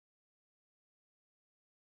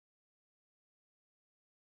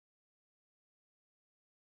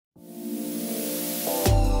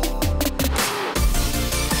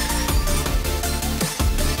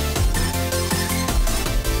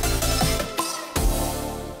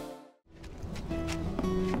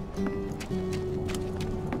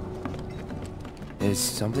Is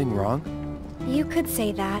something wrong? You could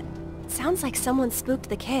say that. Sounds like someone spooked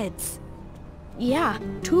the kids. Yeah,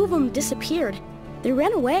 2 of them disappeared. They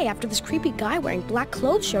ran away after this creepy guy wearing black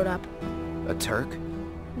clothes showed up. A Turk?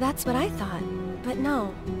 That's what I thought, but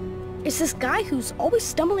no. It's this guy who's always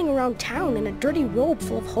stumbling around town in a dirty robe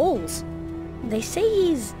full of holes. They say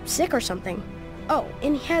he's sick or something. Oh,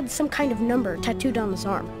 and he had some kind of number tattooed on his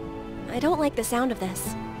arm. I don't like the sound of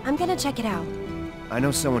this. I'm gonna check it out. I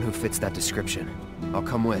know someone who fits that description. I'll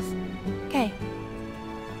come with. Okay.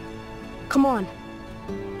 Come on.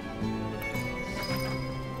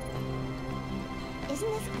 Isn't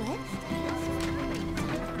this good?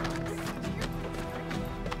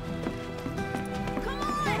 Come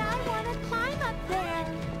on! But I want to climb up there.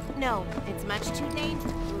 No, it's much too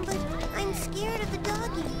dangerous. But I'm scared of the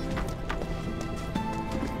doggy.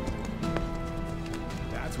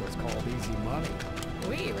 That's what's called easy money.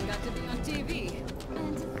 We even got to be on TV.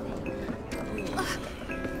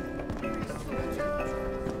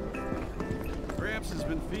 Gramps has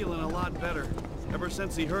been feeling a lot better ever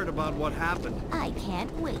since he heard about what happened. I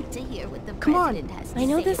can't wait to hear what the Come on. president has to I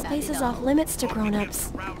know say this about place it is all. off limits to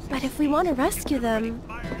grown-ups, but if we want to rescue them,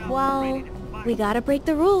 well, we gotta break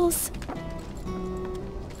the rules.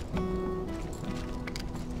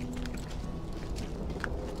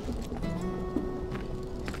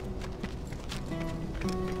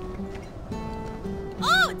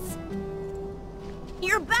 Oats!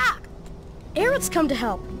 You're back! Aerith's come to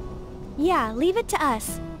help. Yeah, leave it to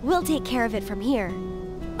us. We'll take care of it from here.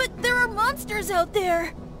 But there are monsters out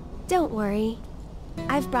there! Don't worry.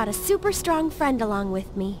 I've brought a super strong friend along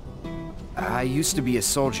with me. I used to be a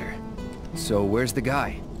soldier. So where's the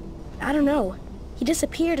guy? I don't know. He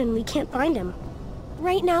disappeared and we can't find him.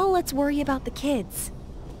 Right now, let's worry about the kids.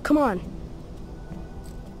 Come on.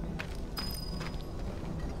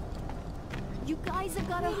 You guys have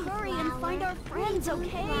got to hurry and find our friends,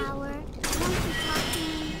 okay? Flower, won't you talk to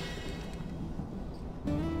me?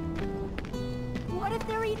 What if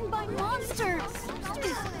they're eaten by monsters?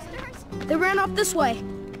 They ran off this way.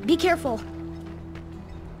 Be careful.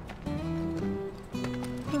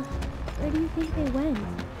 Where do you think they went?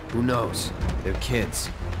 Who knows? They're kids.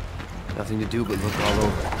 Nothing to do but look all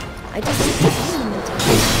over. I just need to find them in time.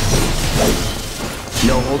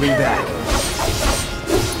 No holding back.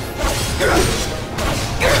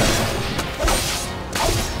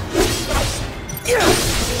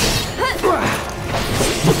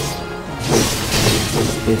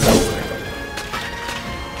 It's over.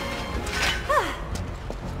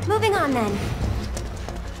 Moving on then.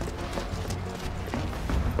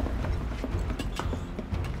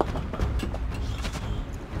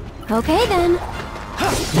 Okay then.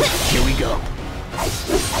 Here we go.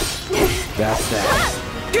 That's that.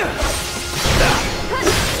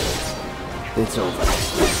 It's over.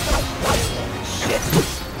 Shit.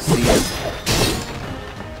 See ya.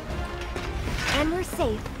 And we're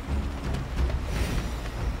safe.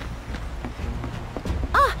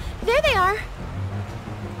 Ah, there they are.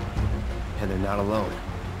 And they're not alone.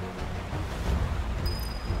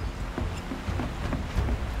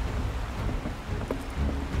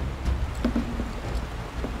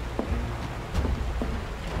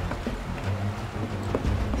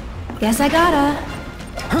 Guess I gotta.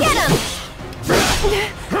 Get him!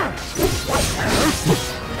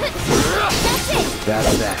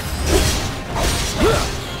 That's that.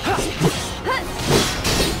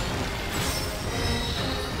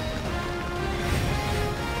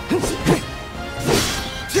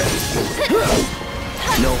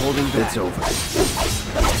 No holding back. It's over.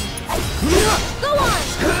 Go on!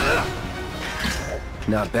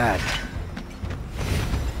 Not bad.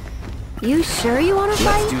 You sure you want to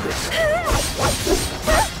fight? Let's do this.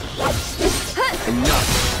 Enough.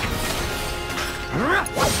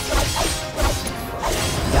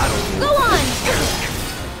 That'll do. Go on!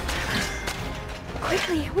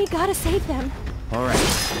 Quickly, we gotta save them. All right.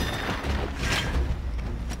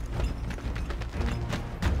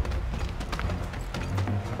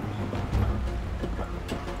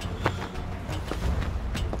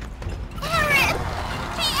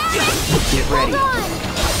 Get ready. Hold on!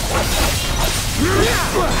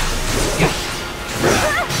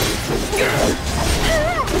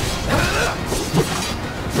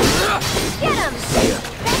 Get him! See ya.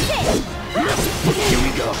 That's it! Here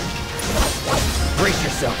we go. Brace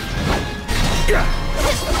yourself.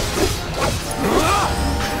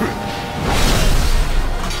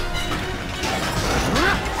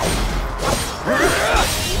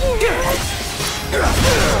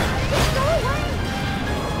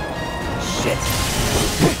 Shit.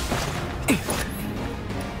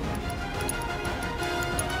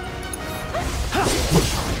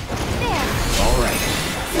 There! All right.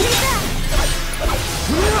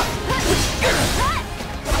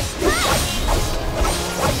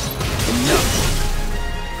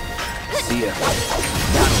 See ya.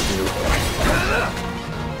 That'll do.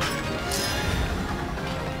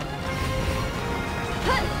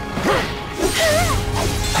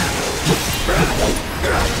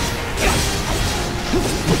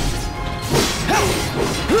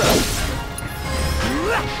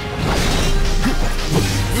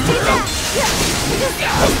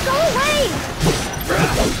 Just go away!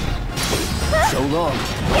 So long.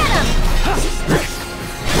 Get him!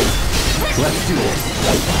 Let's do this.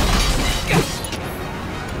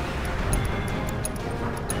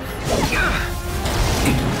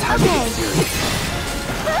 Time to get serious.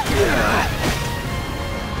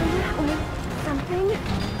 Something?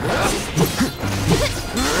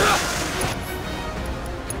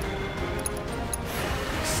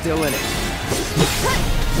 Still in it.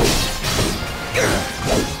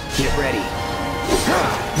 Get ready.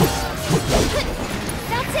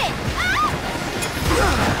 That's it!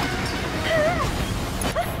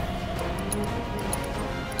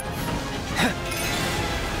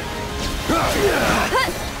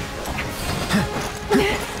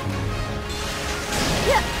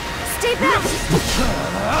 Stay back!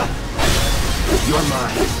 You're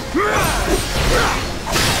mine.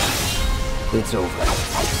 It's over.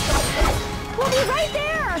 We'll be right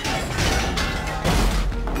there!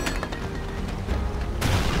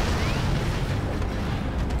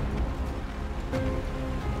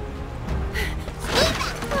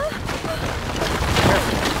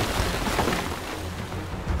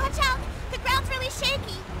 Watch out! The ground's really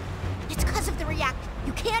shaky. It's because of the reactor.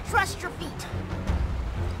 You can't trust your feet.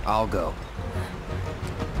 I'll go.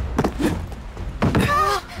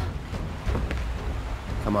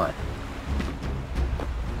 Come on.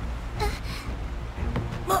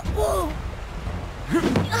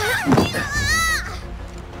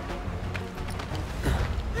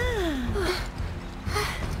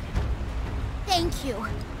 Thank you.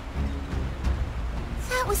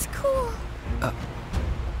 That was cool.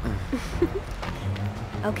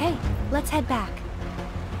 Okay, let's head back.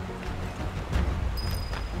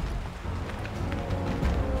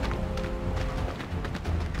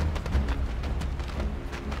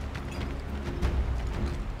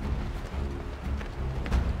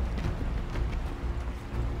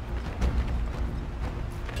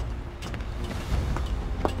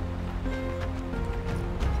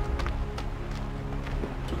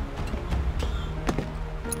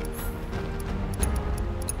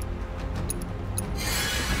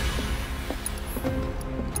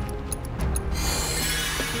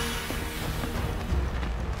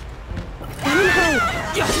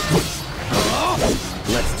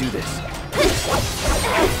 Let's do this.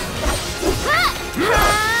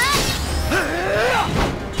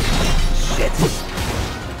 Shit.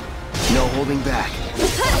 No holding back.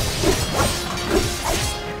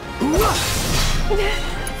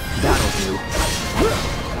 That'll do.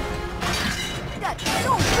 That's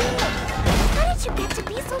so cool. How did you get to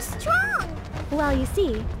be so strong? Well, you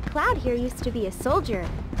see, Cloud here used to be a soldier.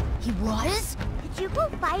 He was? Did you go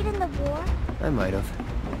fight in the war? I might have.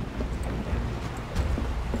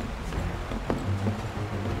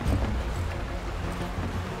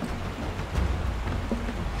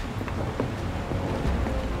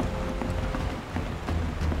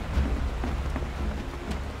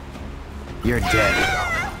 You're dead.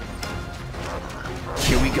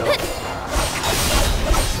 Here we go.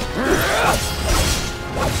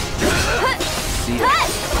 See ya.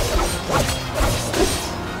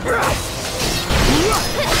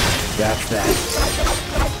 That's that.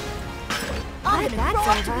 I'm gonna grow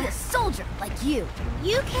up to be a soldier like you.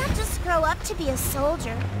 You can't just grow up to be a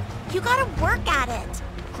soldier. You gotta work at it.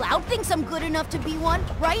 Cloud thinks I'm good enough to be one,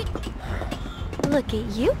 right? Look at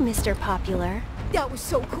you, Mr. Popular. That was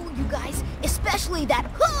so cool, you guys. Especially that,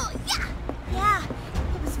 yeah! Yeah,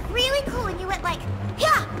 it was really cool and you went like,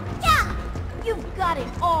 yeah, yeah! You've got it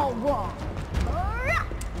all wrong.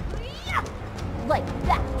 Like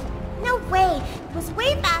that. No way, it was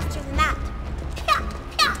way faster than that. Yeah,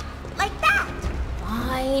 yeah, like that.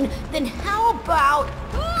 Fine, then how about,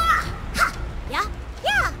 yeah,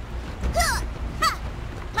 yeah,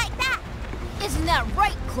 like that. Isn't that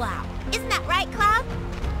right, Cloud? Isn't that right, Cloud?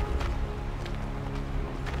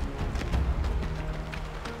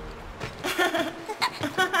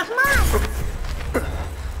 Come on!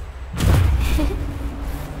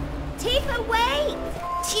 Tifa, wait!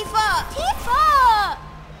 Tifa! Tifa!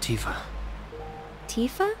 Tifa.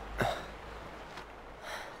 Tifa?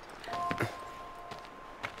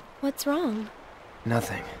 What's wrong?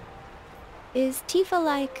 Nothing. Is Tifa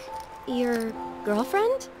like your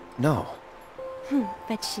girlfriend? No.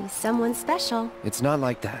 Bet she's someone special. It's not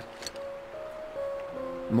like that.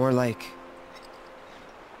 More like...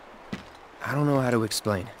 I don't know how to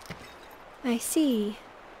explain. I see.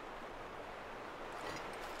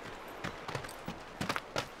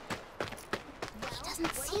 He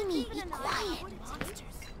doesn't see me. Be quiet.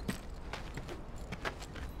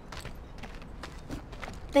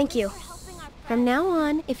 Thank you. From now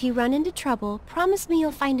on, if you run into trouble, promise me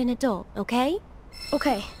you'll find an adult, okay?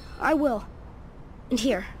 Okay, I will. And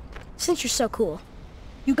here, since you're so cool,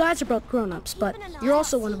 you guys are both grown-ups, but you're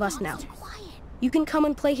also one of us now. You can come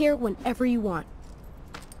and play here whenever you want.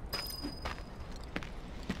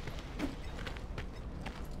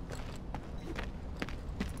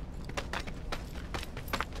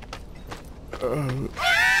 Don't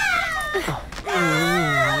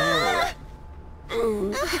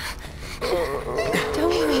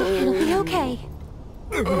worry, it'll be okay.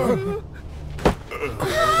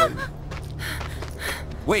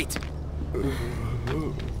 Wait!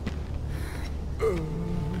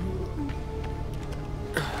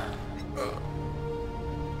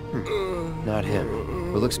 Not him.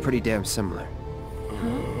 It looks pretty damn similar.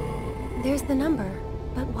 There's the number.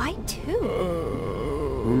 But why two?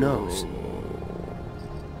 Who knows?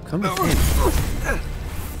 Come to think.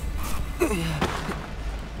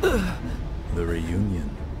 The reunion.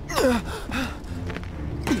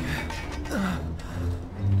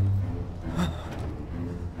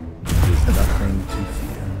 There's nothing to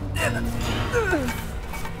fear.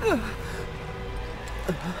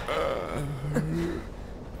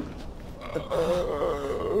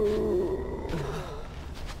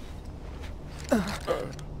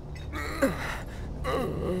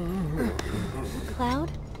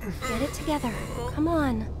 Cloud, get it together. Come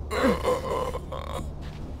on.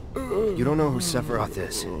 You don't know who Sephiroth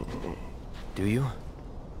is, do you?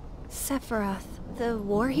 Sephiroth, the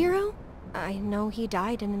war hero? I know he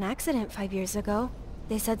died in an accident 5 years ago.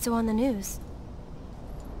 They said so on the news.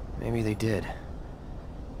 Maybe they did.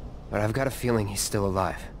 But I've got a feeling he's still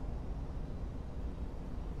alive.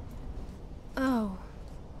 Oh,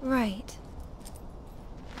 right.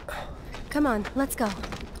 Come on, let's go.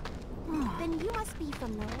 Then you must be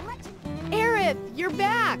from the legend. Aerith, you're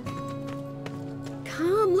back!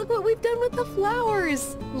 Come, look what we've done with the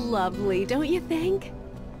flowers. Lovely, don't you think?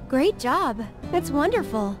 Great job. That's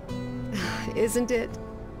wonderful. Isn't it?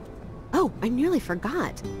 Oh, I nearly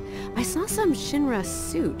forgot. I saw some Shinra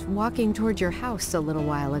suit walking toward your house a little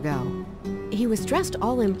while ago. He was dressed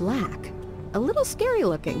all in black. A little scary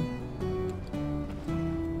looking.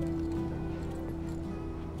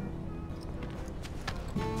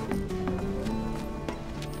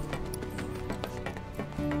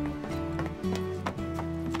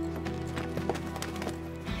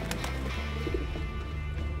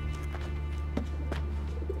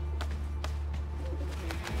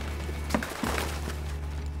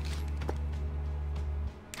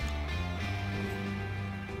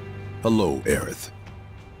 Hello, Aerith.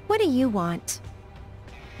 What do you want?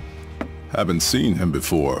 Haven't seen him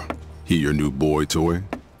before. He your new boy toy?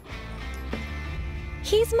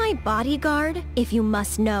 He's my bodyguard, if you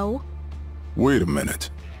must know. Wait a minute.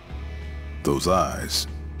 Those eyes.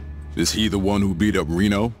 Is he the one who beat up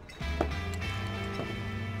Reno?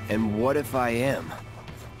 And what if I am?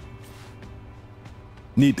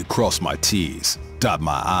 Need to cross my T's, dot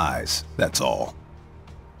my I's, that's all.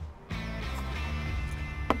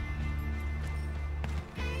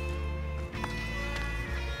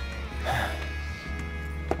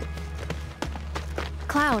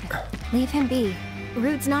 Cloud, leave him be.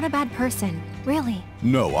 Rude's not a bad person, really.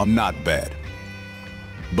 No, I'm not bad.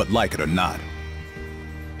 But like it or not,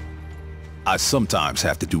 I sometimes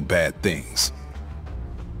have to do bad things.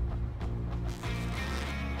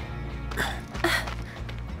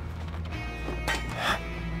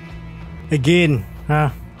 Again, huh?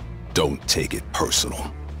 Don't take it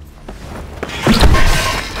personal.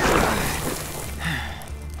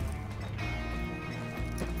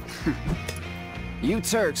 You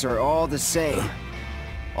Turks are all the same.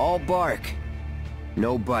 All bark,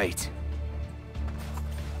 no bite.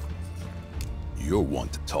 You're one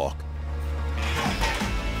to talk.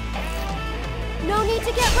 No need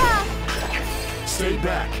to get rough! Stay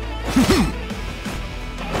back.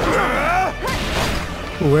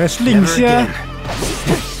 Wrestling siya.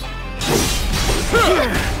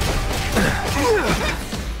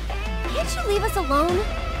 Can't you leave us alone?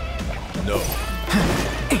 No.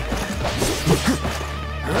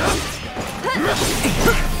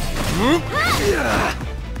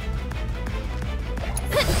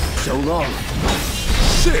 So long.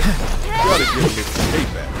 Shit! Gotta give him his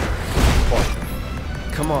payback.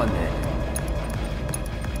 Come on, then.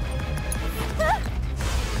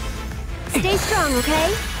 Stay strong, okay?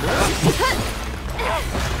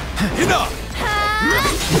 Enough!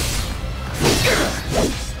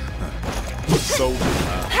 soldier,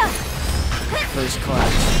 huh? First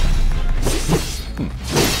class.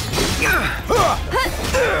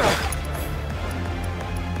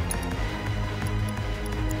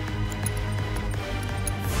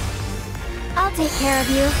 I'll take care of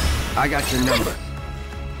you. I got your number.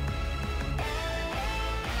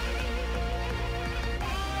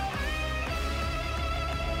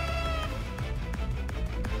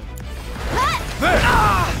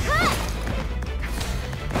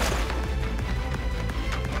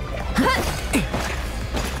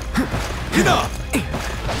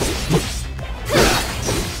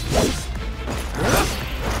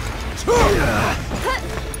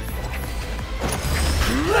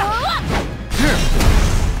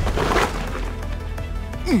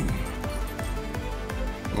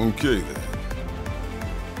 Okay then.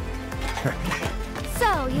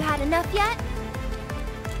 So, you had enough yet?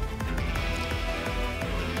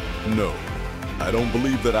 No, I don't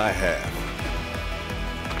believe that I have.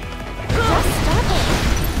 Just stop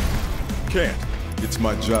it. Can't. It's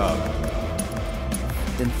my job.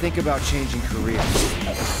 Then think about changing careers.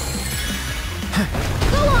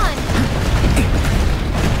 Go on!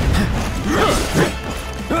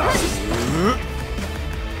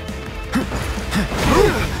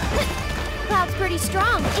 Cloud's pretty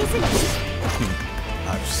strong, isn't he?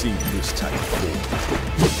 I've seen this type before.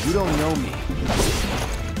 You don't know me.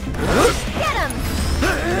 Get him!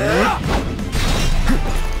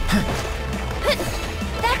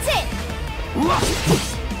 That's it!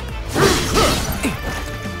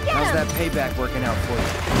 Get How's him! that payback working out for you?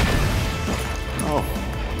 Oh,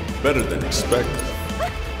 better than expected.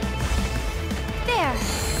 There!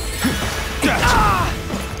 Gotcha!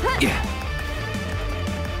 Yeah.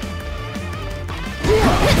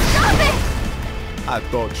 Stop it! I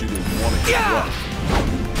thought you didn't want to get rough.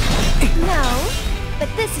 No, but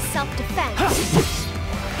this is self-defense.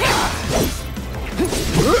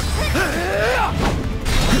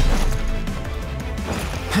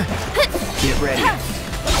 Get ready.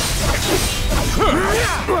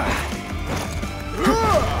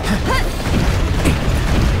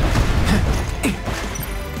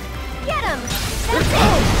 Get him! That's it!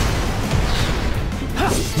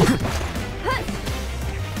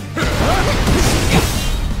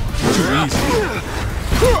 Too easy.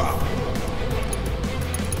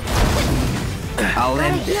 I'll Gotta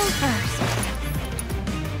end heal this. first.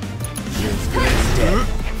 You're as good as dead.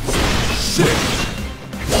 Shit!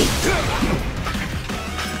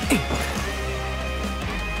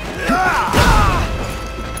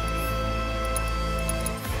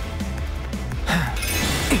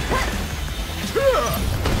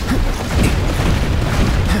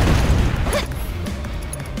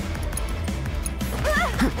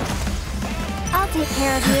 I'll take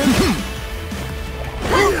care of you.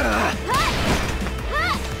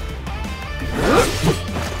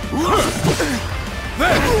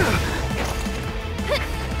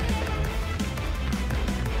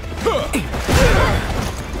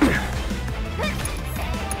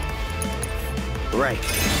 Right.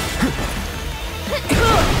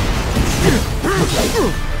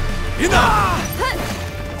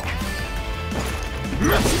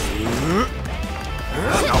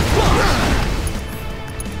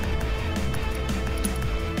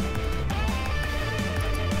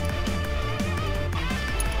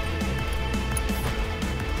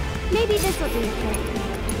 Maybe this'll do it.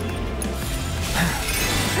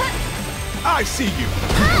 I see you.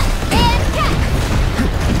 And catch!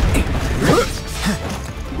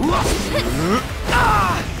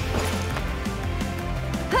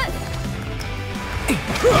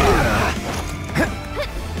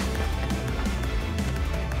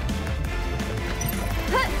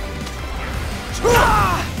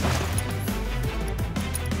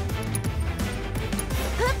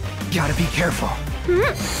 Gotta be careful.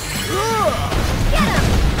 Get him!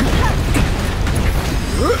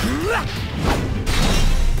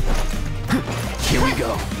 Here we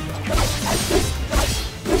go.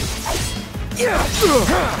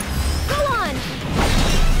 Go on!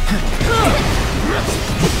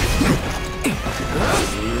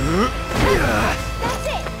 That's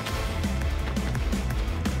it!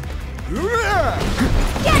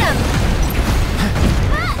 Get him!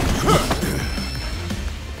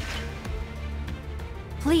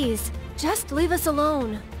 Please, just leave us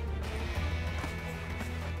alone.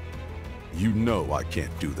 You know I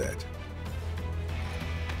can't do that.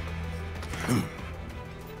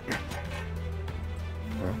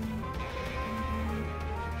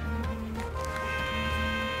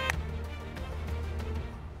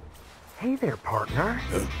 Hey there, partner.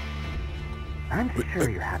 I'm sure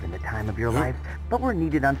you're having the time of your life, but we're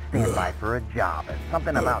needed on standby for a job and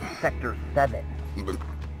something about Sector 7.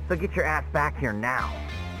 So get your ass back here now.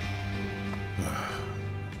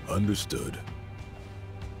 Understood.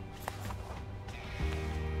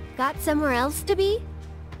 Got somewhere else to be?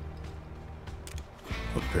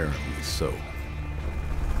 Apparently so.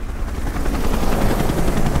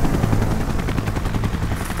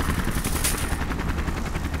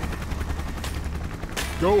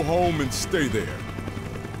 Go home and stay there.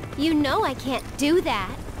 You know I can't do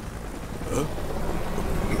that. Huh?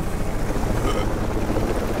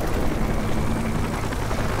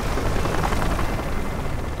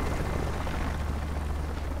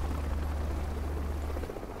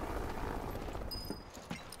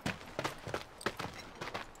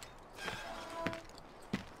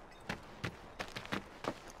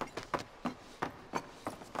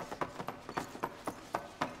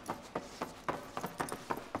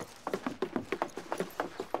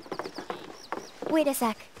 Wait a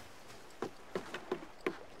sec.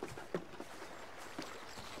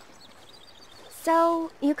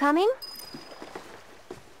 So, you coming?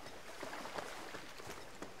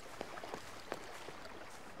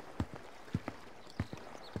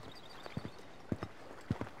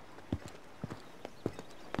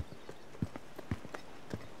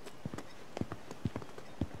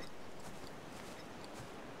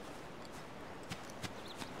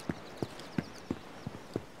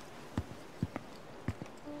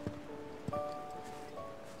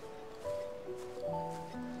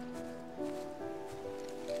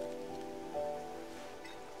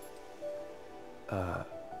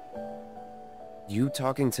 You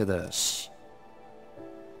talking to the... Shh.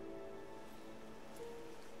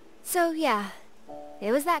 So, yeah.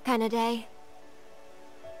 It was that kind of day.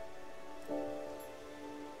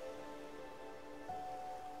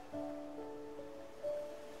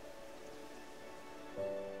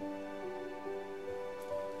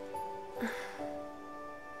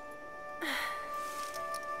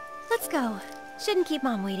 Let's go. Shouldn't keep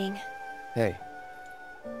Mom waiting. Hey.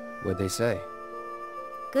 What'd they say?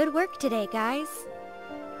 Good work today, guys.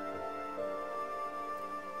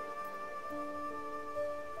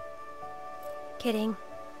 Kidding.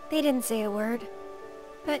 They didn't say a word.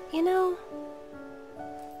 But, you know...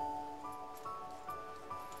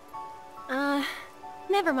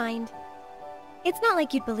 never mind. It's not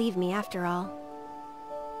like you'd believe me after all.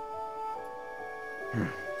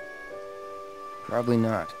 Probably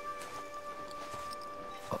not.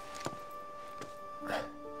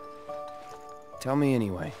 Tell me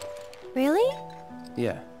anyway. Really?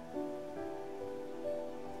 Yeah.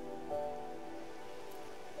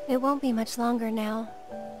 It won't be much longer now.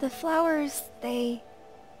 The flowers, they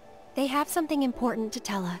have something important to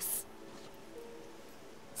tell us.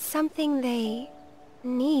 Something they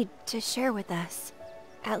need to share with us.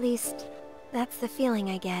 At least, that's the feeling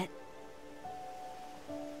I get.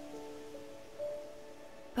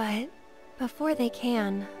 But before they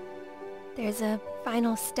can, there's a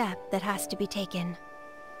final step that has to be taken.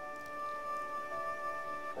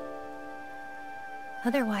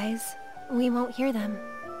 Otherwise, we won't hear them.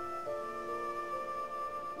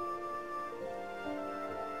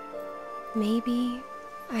 Maybe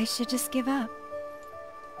I should just give up.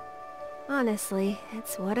 Honestly,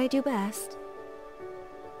 it's what I do best.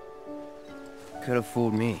 Could have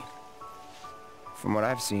fooled me. From what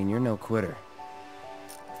I've seen, you're no quitter.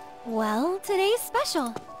 Well, today's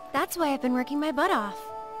special. That's why I've been working my butt off.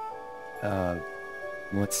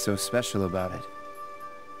 What's so special about it?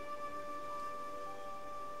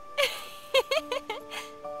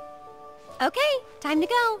 Okay, time to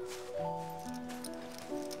go.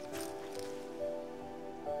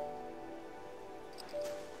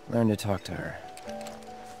 Learn to talk to her.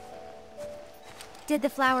 Did the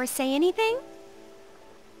flowers say anything?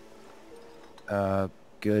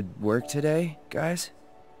 Good work today, guys?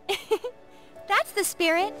 That's the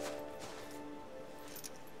spirit.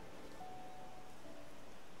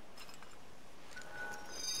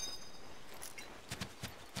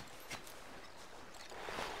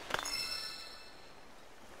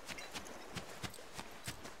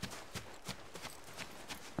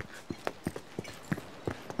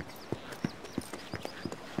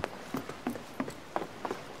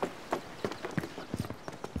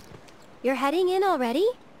 You're heading in already?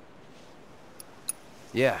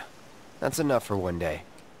 Yeah, that's enough for one day.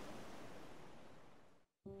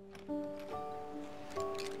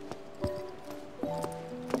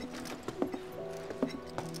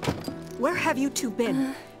 Where have you two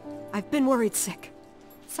been? I've been worried sick.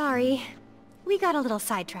 Sorry. We got a little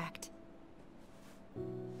sidetracked.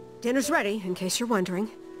 Dinner's ready, in case you're wondering.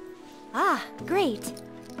 Ah, great.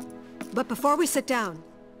 But before we sit down,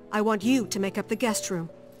 I want you to make up the guest room.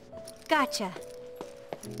 Gotcha.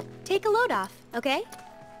 Take a load off, okay?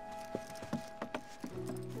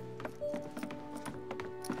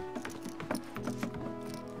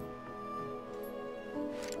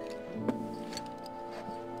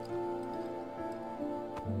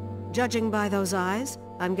 Judging by those eyes,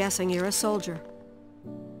 I'm guessing you're a soldier.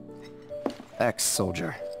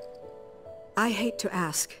 Ex-soldier. I hate to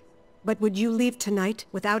ask, but would you leave tonight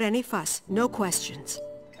without any fuss, no questions?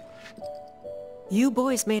 You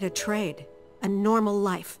boys made a trade, a normal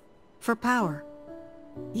life, for power.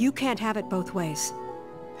 You can't have it both ways.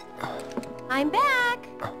 I'm back!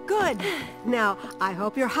 Good! Now, I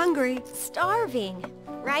hope you're hungry. Starving,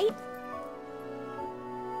 right?